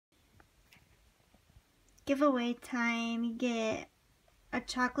giveaway time. You get a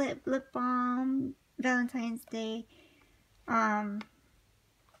chocolate lip balm, Valentine's Day, Band-Aid,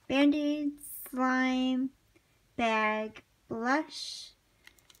 slime, bag, blush,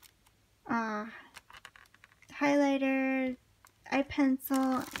 highlighter, eye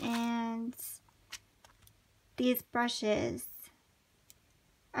pencil, and these brushes.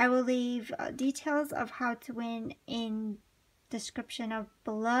 I will leave details of how to win in description of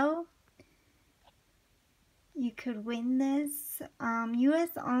below. You could win this. US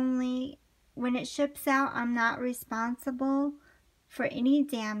only. When it ships out, I'm not responsible for any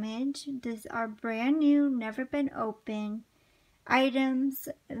damage. These are brand new, never been opened items.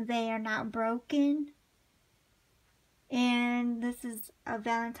 They are not broken. And this is a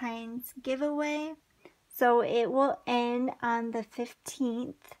Valentine's giveaway. So it will end on the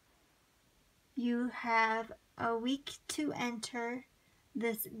 15th. You have a week to enter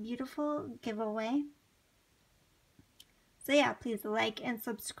this beautiful giveaway. So yeah, please like and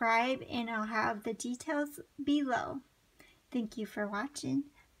subscribe, and I'll have the details below. Thank you for watching.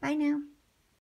 Bye now.